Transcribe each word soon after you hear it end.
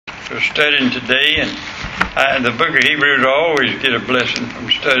We're studying today, and the book of Hebrews, I always get a blessing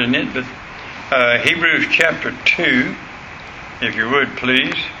from studying it, but Hebrews chapter 2, if you would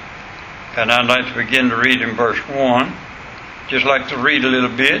please, and I'd like to begin to read in verse 1. Just like to read a little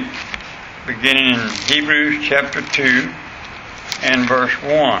bit, beginning in Hebrews chapter 2 and verse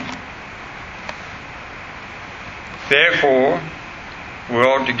 1. Therefore, we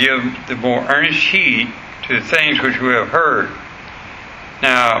ought to give the more earnest heed to the things which we have heard.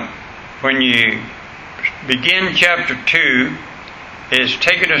 Now, when you begin chapter 2, it's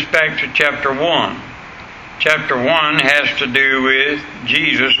taking us back to chapter 1. Chapter 1 has to do with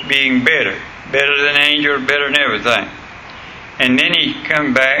Jesus being better than angels, better than everything. And then he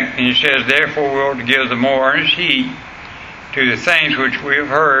comes back and he says, therefore we ought to give the more earnest heed to the things which we have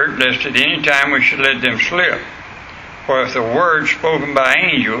heard, lest at any time we should let them slip. For if the word spoken by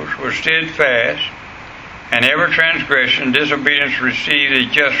angels was steadfast, and every transgression and disobedience received a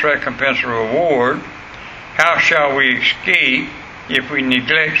just recompense or reward, how shall we escape if we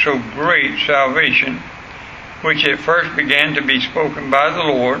neglect so great salvation, which at first began to be spoken by the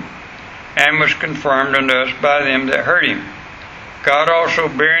Lord, and was confirmed unto us by them that heard him? God also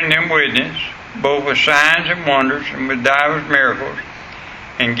bearing them witness, both with signs and wonders, and with divers miracles,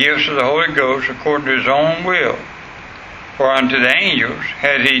 and gifts of the Holy Ghost according to his own will. For unto the angels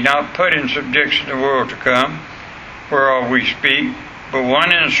had he not put in subjection the world to come, whereof we speak, but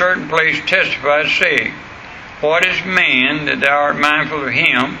one in a certain place testified, saying, what is man that thou art mindful of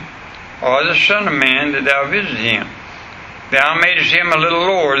him, or the Son of Man that thou visit him? Thou madest him a little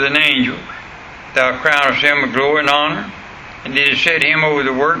lower than angels. Thou crownest him with glory and honor, and didst set him over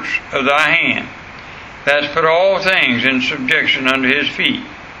the works of thy hand. Thou hast put all things in subjection under his feet.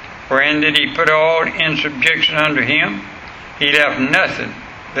 Wherein did he put all in subjection under him? He left nothing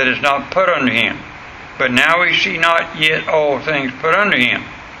that is not put under him. But now we see not yet all things put under him.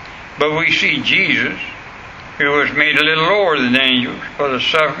 But we see Jesus, who was made a little lower than angels, for the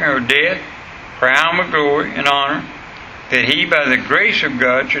suffering of death, crowned with glory and honor, that he by the grace of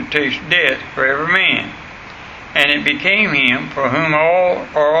God should taste death for every man. And it became him, for whom all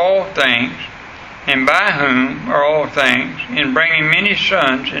are all things, and by whom are all things, in bringing many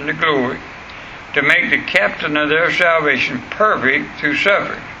sons into glory, to make the captain of their salvation perfect through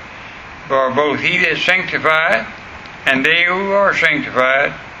suffering. For both he that sanctifieth and they who are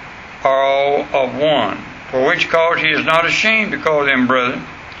sanctified are all of one. For which cause he is not ashamed to call them brethren,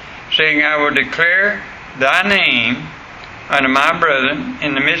 saying, I will declare thy name unto my brethren.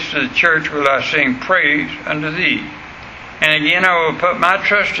 In the midst of the church will I sing praise unto thee. And again I will put my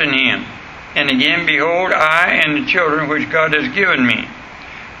trust in him. And again, behold, I and the children which God has given me.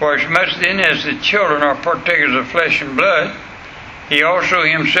 For as much then as the children are partakers of flesh and blood, he also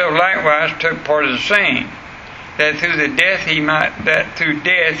himself likewise took part of the same, that through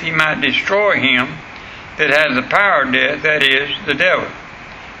death he might destroy him that has the power of death, that is, the devil,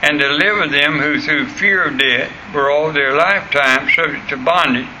 and deliver them who through fear of death were all their lifetime subject to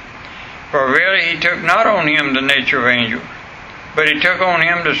bondage. For verily he took not on him the nature of angels, but he took on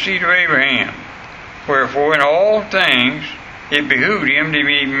him the seed of Abraham. Wherefore in all things it behooved him to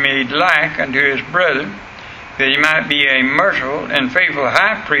be made like unto his brethren, that he might be a merciful and faithful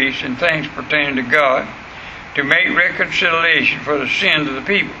high priest in things pertaining to God, to make reconciliation for the sins of the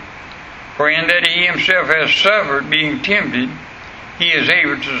people. For in that he himself has suffered, being tempted, he is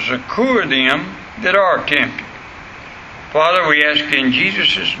able to succor them that are tempted. Father, we ask in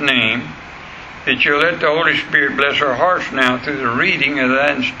Jesus' name that you'll let the Holy Spirit bless our hearts now through the reading of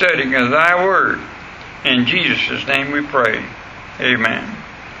that and studying of thy word. In Jesus' name we pray. Amen.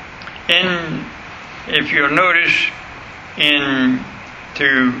 And if you'll notice,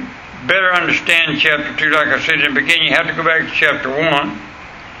 to better understand chapter 2, like I said in the beginning, you have to go back to chapter 1.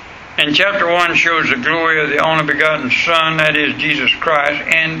 And chapter 1 shows the glory of the only begotten Son, that is Jesus Christ,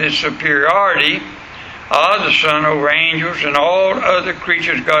 and the superiority of the Son over angels and all other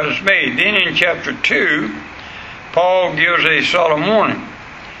creatures God has made. Then in chapter 2, Paul gives a solemn warning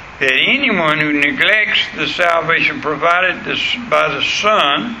that anyone who neglects the salvation provided by the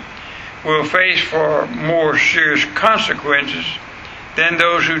Son will face far more serious consequences than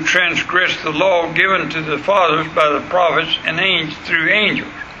those who transgress the law given to the fathers by the prophets and through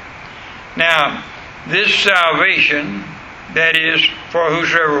angels. Now, this salvation, that is, for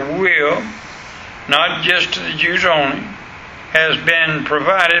whosoever will, not just to the Jews only, has been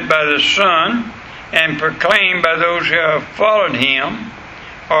provided by the Son and proclaimed by those who have followed him,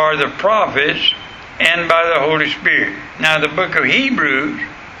 or the prophets, and by the Holy Spirit. Now, the book of Hebrews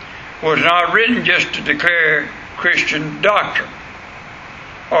was not written just to declare Christian doctrine,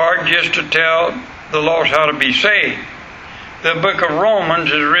 or just to tell the lost how to be saved. The book of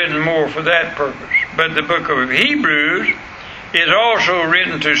Romans is written more for that purpose. But the book of Hebrews is also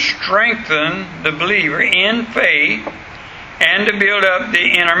written to strengthen the believer in faith and to build up the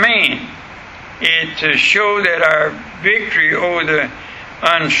inner man. It to show that our victory over the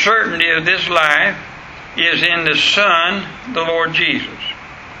uncertainty of this life is in the Son, the Lord Jesus,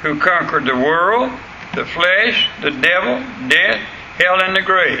 who conquered the world, the flesh, the devil, death, hell, and the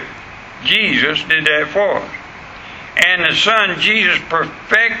grave. Jesus did that for us. And the Son, Jesus,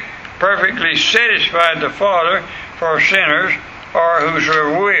 perfectly satisfied the Father for sinners or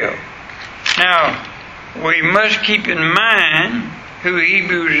whosoever will. Now, we must keep in mind who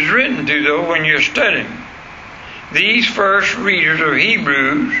Hebrews is written to, though, when you're studying. These first readers of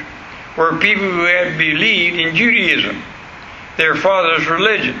Hebrews were people who had believed in Judaism, their father's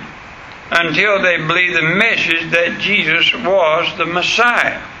religion, until they believed the message that Jesus was the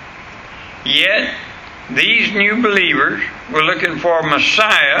Messiah. Yet, these new believers were looking for a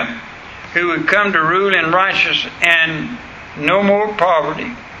Messiah who would come to rule in righteousness and no more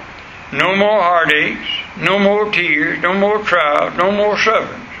poverty, no more heartaches, no more tears, no more trials, no more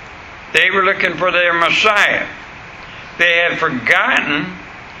sufferings. They were looking for their Messiah. They had forgotten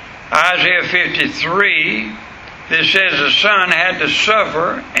Isaiah 53 that says the Son had to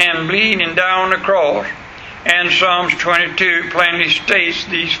suffer and bleed and die on the cross, and Psalms 22 plainly states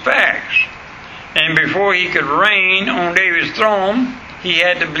these facts. And before he could reign on David's throne, he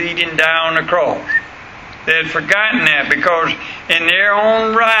had to bleed and die on the cross. They had forgotten that because in their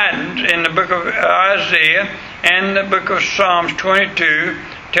own writings, in the book of Isaiah and the book of Psalms 22,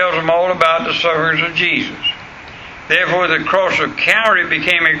 tells them all about the sufferings of Jesus. Therefore, the cross of Calvary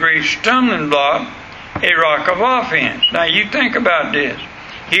became a great stumbling block, a rock of offense. Now, you think about this.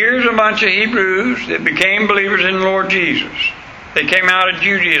 Here's a bunch of Hebrews that became believers in the Lord Jesus. They came out of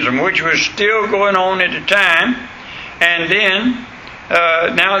Judaism, which was still going on at the time. And then,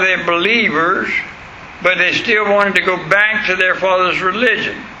 now they're believers, but they still wanted to go back to their father's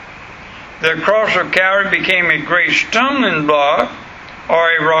religion. The cross of Calvary became a great stumbling block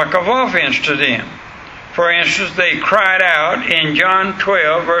or a rock of offense to them. For instance, they cried out in John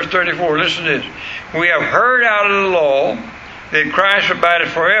 12, verse 34. Listen to this. We have heard out of the law that Christ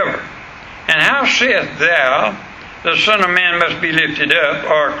abideth forever. And how saith thou, the Son of Man must be lifted up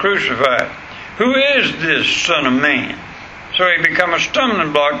or crucified? Who is this Son of Man? So he became a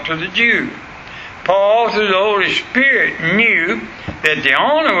stumbling block to the Jews. Paul, through the Holy Spirit, knew that the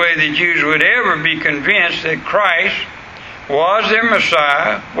only way the Jews would ever be convinced that Christ was their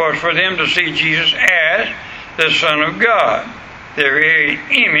Messiah was for them to see Jesus as the Son of God, the very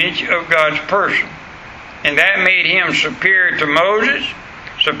image of God's person. And that made him superior to Moses,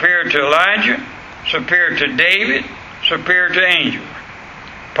 superior to Elijah, superior to David, superior to angels.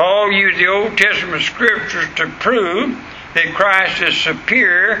 Paul used the Old Testament scriptures to prove that Christ is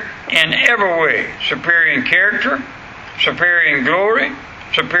superior in every way. Superior in character, superior in glory,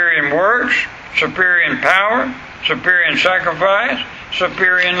 superior in works, superior in power, superior in sacrifice,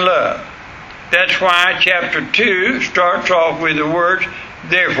 superior in love. That's why chapter 2 starts off with the words,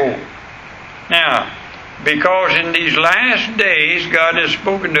 therefore. Now, because in these last days God has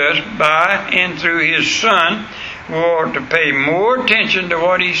spoken to us by and through His Son, we ought to pay more attention to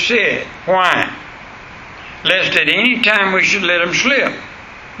what He said. Why? Lest at any time we should let Him slip.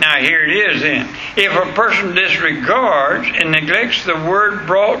 Now here it is then. If a person disregards and neglects the word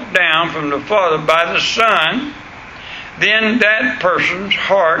brought down from the Father by the Son, then that person's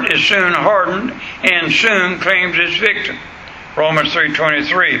heart is soon hardened and soon claims its victim. Romans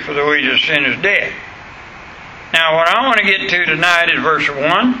 3:23, for the wages of sin is death. Now what I want to get to tonight is verse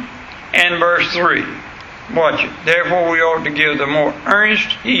 1 and verse 3. Watch it. Therefore we ought to give the more earnest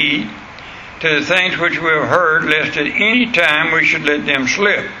heed to the things which we have heard, lest at any time we should let them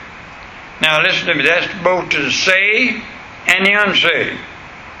slip. Now listen to me. That's both to the saved and the unsaved.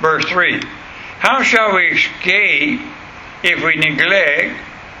 Verse 3. How shall we escape if we neglect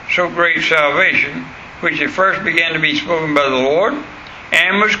so great salvation, which at first began to be spoken by the Lord,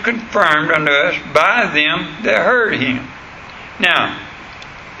 and was confirmed unto us by them that heard Him? Now,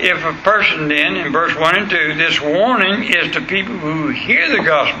 if a person then, in verse 1 and 2, this warning is to people who hear the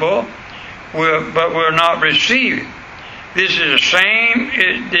gospel, but will not receive it. This is the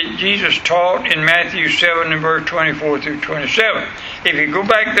same that Jesus taught in Matthew 7 and verse 24 through 27. If you go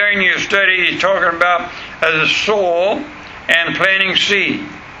back there and you study, He's talking about the soil and planting seed.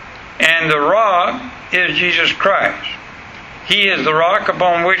 And the rock is Jesus Christ. He is the rock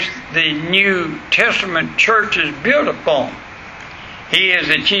upon which the New Testament church is built upon. He is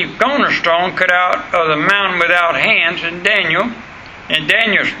the chief cornerstone cut out of the mountain without hands, and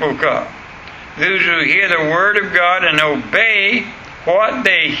Daniel spoke of. Those who hear the word of God and obey what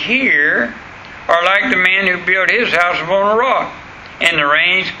they hear are like the man who built his house upon a rock, and the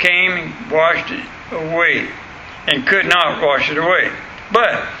rains came and washed it away, and could not wash it away.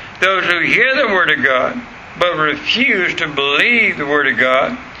 But those who hear the word of God, but refuse to believe the word of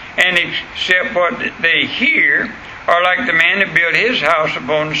God, and accept what they hear, are like the man who built his house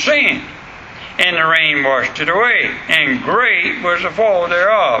upon the sand, and the rain washed it away, and great was the fall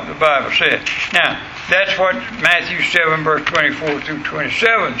thereof, the Bible says. Now, that's what Matthew 7, verse 24 through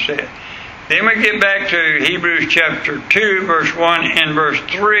 27 said. Then we get back to Hebrews chapter 2, verse 1 and verse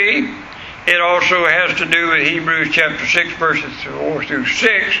 3. It also has to do with Hebrews chapter 6, verses 4 through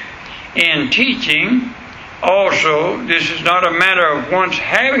 6. In teaching, also, this is not a matter of once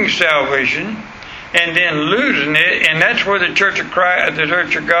having salvation and then losing it, and that's where the Church of Christ, the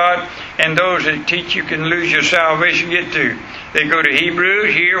Church of God, and those that teach you can lose your salvation get to. They go to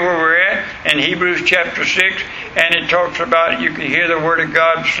Hebrews, here where we're at, and Hebrews chapter 6, and it talks about you can hear the Word of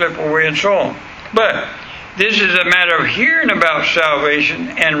God slip away and so on. But this is a matter of hearing about salvation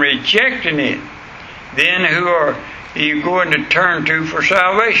and rejecting it. Then who are you going to turn to for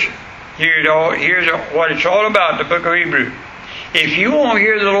salvation? Here's what it's all about, the book of Hebrews. If you won't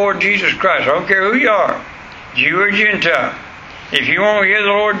hear the Lord Jesus Christ, I don't care who you are, Jew or Gentile, if you won't hear the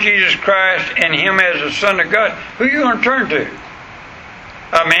Lord Jesus Christ and Him as the Son of God, who are you going to turn to?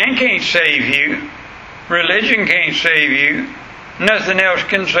 A man can't save you. Religion can't save you. Nothing else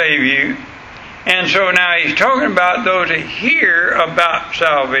can save you. And so now he's talking about those that hear about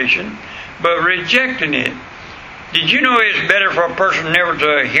salvation, but rejecting it. Did you know it's better for a person never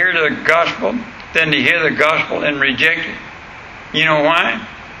to hear the gospel than to hear the gospel and reject it? You know why?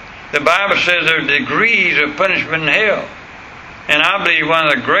 The Bible says there are degrees of punishment in hell. And I believe one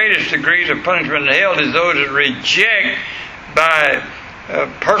of the greatest degrees of punishment in hell is those that reject by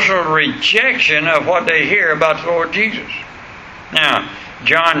personal rejection of what they hear about the Lord Jesus. Now,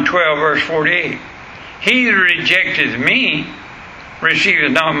 John 12, verse 48. He that rejecteth me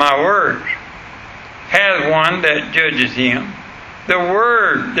receiveth not my words, hath one that judgeth him. The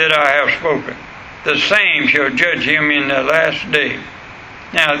word that I have spoken, the same shall judge him in the last day.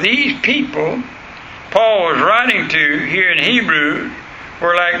 Now these people Paul was writing to here in Hebrews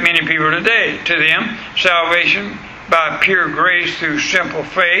were like many people today. To them, salvation by pure grace through simple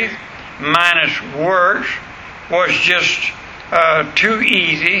faith, minus works, was just too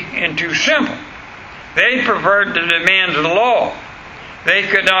easy and too simple. They preferred the demands of the law. They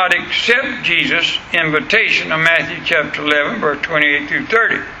could not accept Jesus' invitation of Matthew chapter 11, verse 28 through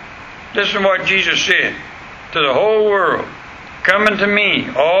 30. Listen to what Jesus said to the whole world. Come unto me,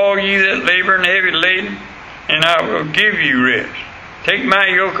 all ye that labor and heavy laden, and I will give you rest. Take my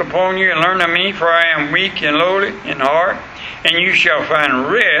yoke upon you and learn of me, for I am weak and lowly in heart, and you shall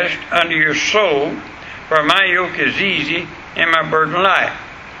find rest unto your soul, for my yoke is easy and my burden light.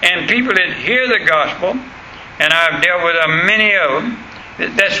 And people that hear the gospel, and I've dealt with many of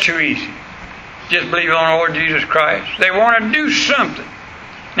them, that's too easy. Just believe on the Lord Jesus Christ. They want to do something.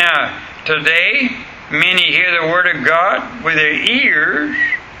 Now, today, many hear the Word of God with their ears,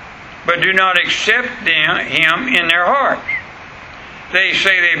 but do not accept Him in their hearts. They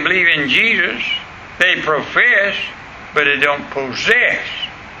say they believe in Jesus, they profess, but they don't possess.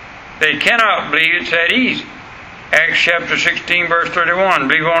 They cannot believe it's that easy. Acts chapter 16, verse 31,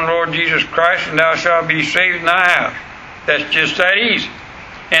 believe on the Lord Jesus Christ, and thou shalt be saved in thy house. That's just that easy.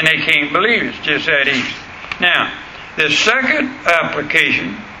 And they can't believe it's just that easy. Now, the second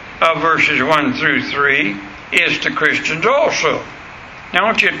application of verses 1 through 3 is to Christians also. Now I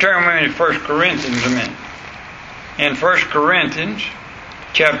want you to turn with me to 1 Corinthians a minute. In 1 Corinthians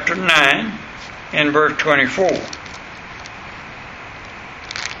chapter 9 and verse 24.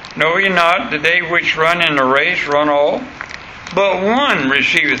 Know ye not that they which run in the race run all, but one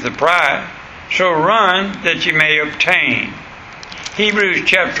receiveth the prize, so run that ye may obtain. Hebrews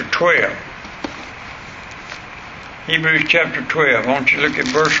chapter 12. Hebrews chapter 12. I want you to look at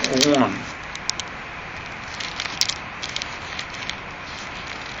verse 1.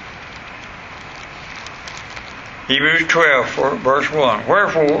 Hebrews 12, verse 1.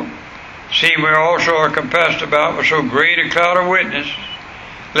 Wherefore, seeing we also are compassed about with so great a cloud of witnesses,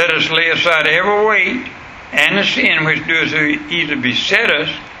 let us lay aside every weight and the sin which doeth easily beset us,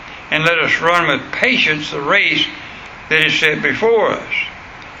 and let us run with patience the race that is set before us.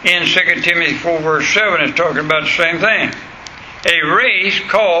 In 2 Timothy 4 verse 7 it's talking about the same thing. A race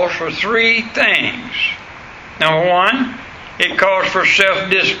calls for three things. Number one, it calls for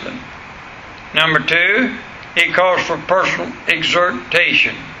self-discipline. Number two, it calls for personal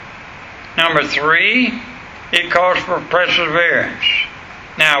exhortation. Number three, it calls for perseverance.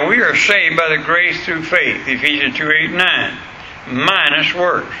 Now, we are saved by the grace through faith, Ephesians 2:8-9, minus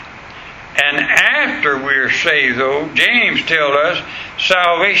works. And after we are saved, though, James tells us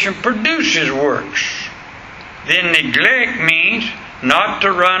salvation produces works. Then neglect means not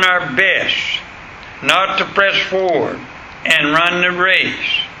to run our best, not to press forward and run the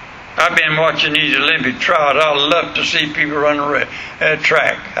race. I've been watching these Olympic trials. I love to see people run a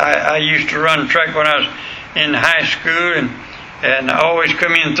track. I used to run track when I was in high school, and I always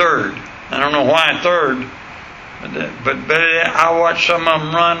come in third. I don't know why third, but I watched some of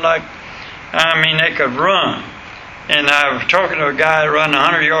them run they could run. And I was talking to a guy that ran a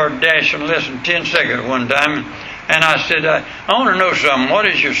 100-yard dash in less than 10 seconds one time, and I said, I want to know something. What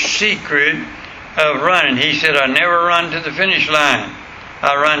is your secret of running? He said, I never run to the finish line.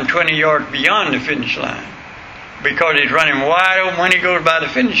 I run 20 yards beyond the finish line, because he's running wide open when he goes by the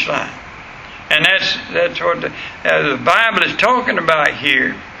finish line. And that's what the Bible is talking about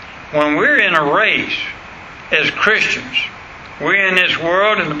here. When we're in a race as Christians, we're in this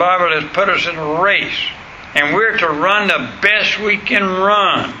world, and the Bible has put us in a race, and we're to run the best we can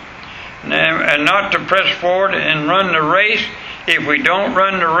run, and not to press forward and run the race. If we don't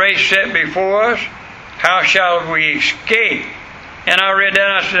run the race set before us, how shall we escape? And I read that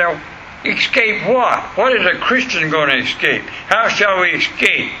and I said, escape what? What is a Christian going to escape? How shall we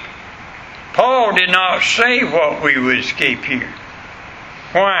escape? Paul did not say what we would escape here.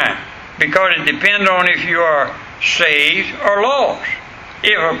 Why? Because it depends on if you are saved or lost.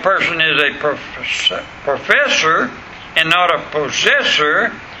 If a person is a professor and not a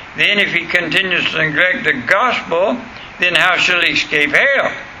possessor, then if he continues to neglect the gospel, then how shall he escape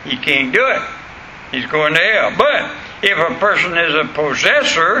hell? He can't do it. He's going to hell. But if a person is a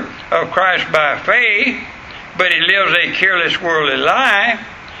possessor of Christ by faith, but he lives a careless worldly life,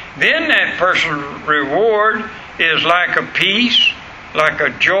 then that person's reward is like a peace, like a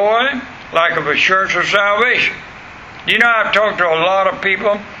joy, like an assurance of salvation. You know, I've talked to a lot of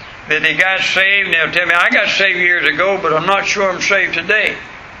people that they got saved, and they'll tell me, I got saved years ago, but I'm not sure I'm saved today.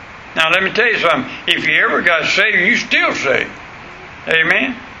 Now, let me tell you something. If you ever got saved, you still saved.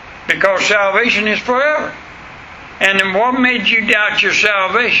 Amen? Because salvation is forever. And then what made you doubt your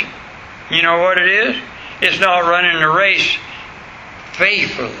salvation? You know what it is? It's not running the race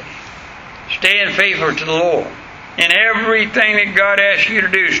faithfully. Staying faithful to the Lord. In everything that God asks you to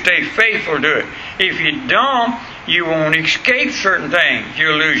do, stay faithful to it. If you don't, you won't escape certain things.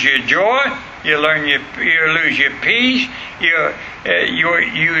 You'll lose your joy. You'll lose your peace. You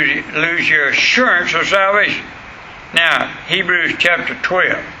lose your assurance of salvation. Now, Hebrews chapter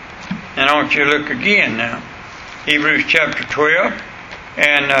 12. And I want you to look again now. Hebrews chapter 12.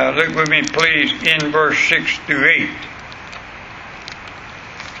 And look with me, please, in verse 6 through 8.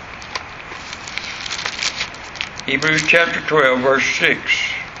 Hebrews chapter 12, verse 6.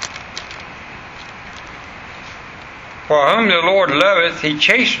 For whom the Lord loveth, he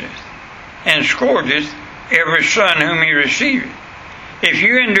chasteneth, and scourgeth every son whom he receiveth. If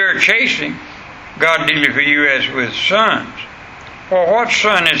you endure chastening, God dealeth with you as with sons. For what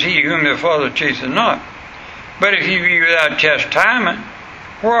son is he whom the Father chasteneth not? But if you be without chastisement,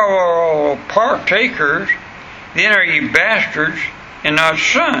 whereof are all partakers, then are ye bastards and not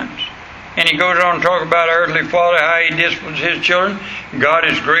sons. And he goes on to talk about our earthly father, how he disciplines his children. God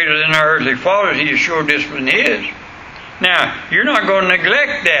is greater than our earthly fathers. He is sure disciplining his. Now, you're not going to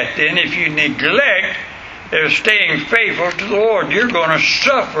neglect that then. If you neglect staying faithful to the Lord, you're going to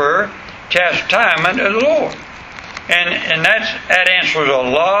suffer chastisement of the Lord. And that answers a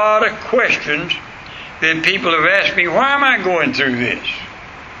lot of questions that people have asked me, why am I going through this?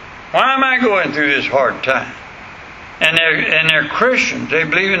 Why am I going through this hard time? And they're Christians. They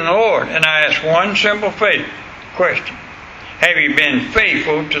believe in the Lord. And I ask one simple question. Have you been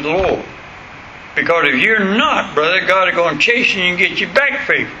faithful to the Lord? Because if you're not, brother, God is going to chase you and get you back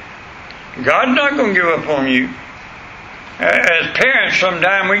faithful. God's not going to give up on you. As parents,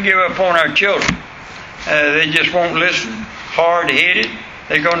 sometimes we give up on our children. They just won't listen, hard-headed.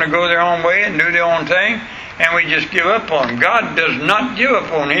 They're going to go their own way and do their own thing. And we just give up on them. God does not give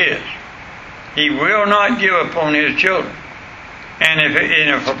up on His. He will not give up on His children. And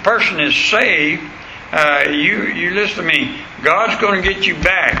if a person is saved, you listen to me, God's going to get you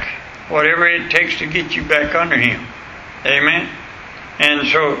back, whatever it takes to get you back under Him. Amen? And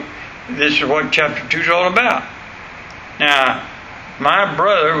so, this is what chapter 2 is all about. Now, my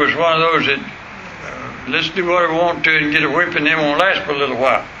brother was one of those that, let's do what we want to and get a whipping, then won't last for a little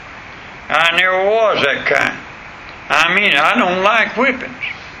while. I never was that kind. I mean, I don't like whippings.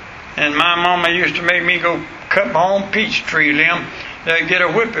 And my mama used to make me go cut my own peach tree limb to get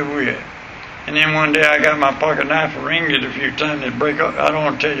a whipping with. And then one day I got my pocket knife and ringed it a few times and break up. I don't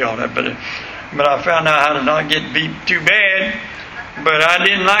want to tell you all that, but I found out how to not get beat too bad. But I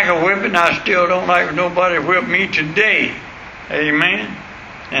didn't like a whipping, and I still don't like nobody whip me today. Amen?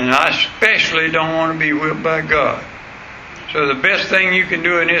 And I especially don't want to be whipped by God. So the best thing you can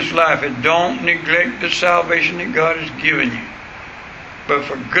do in this life is don't neglect the salvation that God has given you. But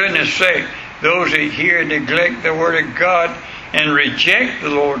for goodness sake, those that hear neglect the Word of God and reject the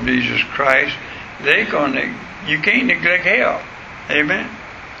Lord Jesus Christ, you can't neglect hell. Amen?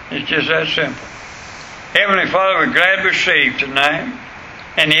 It's just that simple. Heavenly Father, we're glad we're saved tonight.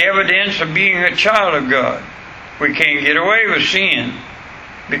 And the evidence of being a child of God. We can't get away with sin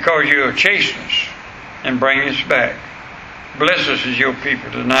because you'll chasten us and bring us back. Bless us as your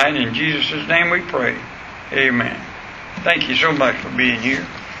people tonight. In Jesus' name we pray. Amen. Thank you so much for being here.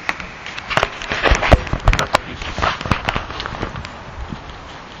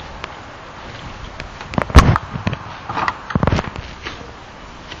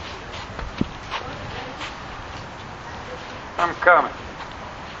 I'm coming.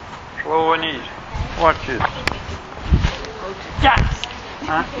 Slow and easy. Watch this. Yes.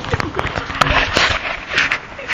 Huh?